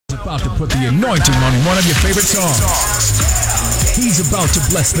about to put the anointing on one of your favorite songs. He's about to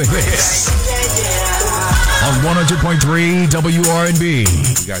bless the hits. On 100.3 WRNB.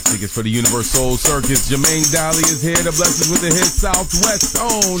 We got tickets for the Universal Circus. Jermaine Dolly is here to bless us with the hit Southwest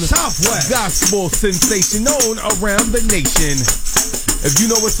own. Southwest. Gospel sensation known around the nation. If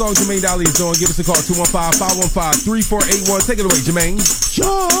you know what song Jermaine Dolly is on, give us a call, 215-515-3481. Take it away, Jermaine.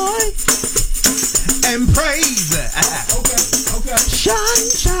 Joy and praise. Okay.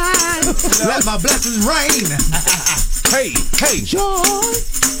 Sunshine. Let my blessings rain. Hey. Joy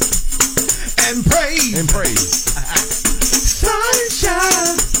and praise.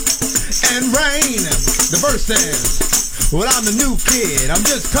 Sunshine and rain. The verse says, well, I'm the new kid. I'm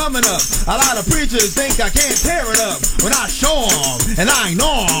just coming up. A lot of preachers think I can't tear it up. When I show them, and I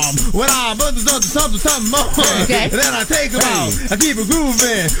know them. When I something more. Okay. And then I take them out. I keep it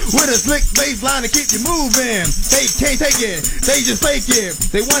grooving. With a slick bass line to keep you moving. They can't take it. They just fake it.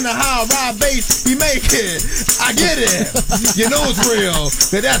 They wonder how Rob Bass, he make it. I get it. You know it's real.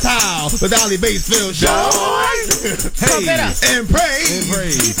 That's how the Dolly Bass feels. Joy. Pump it up. And praise.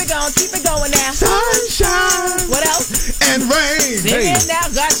 Keep it going now. Sunshine. What else? And rain. Sing it now,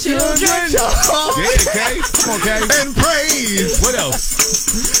 got children. Okay. Come on, Kay. And praise. What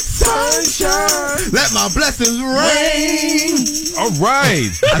else? Sunshine. Let my blessings rain. All right.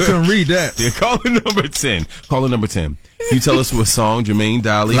 I couldn't read that. Yeah, caller number 10. Caller number 10. You tell us what song Jermaine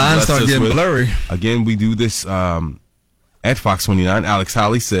Dolly Lines start getting with. blurry. Again, we do this at Fox 29. Alex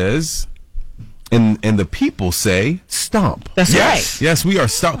Holly says, and the people say, stomp. That's yes. right. Yes, we are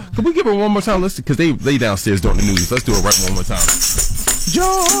stomp. Can we give her one more time? Because they downstairs doing the news. Let's do it right one more time.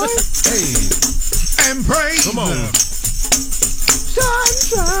 Joy. And praise. Come on.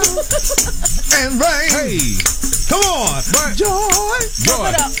 Sunshine. And rain. Come on. Joy.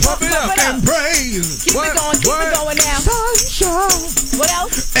 Pump it up. And praise. Keep it going now. Sunshine. What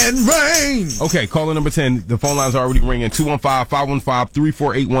else? And rain. Okay, caller number 10. The phone lines are already ringing.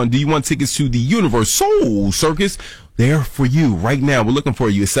 215-515-3481. Do you want tickets to the Universal Circus? They're for you right now. We're looking for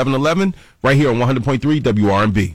you at 7-Eleven right here on 100.3 WRNB.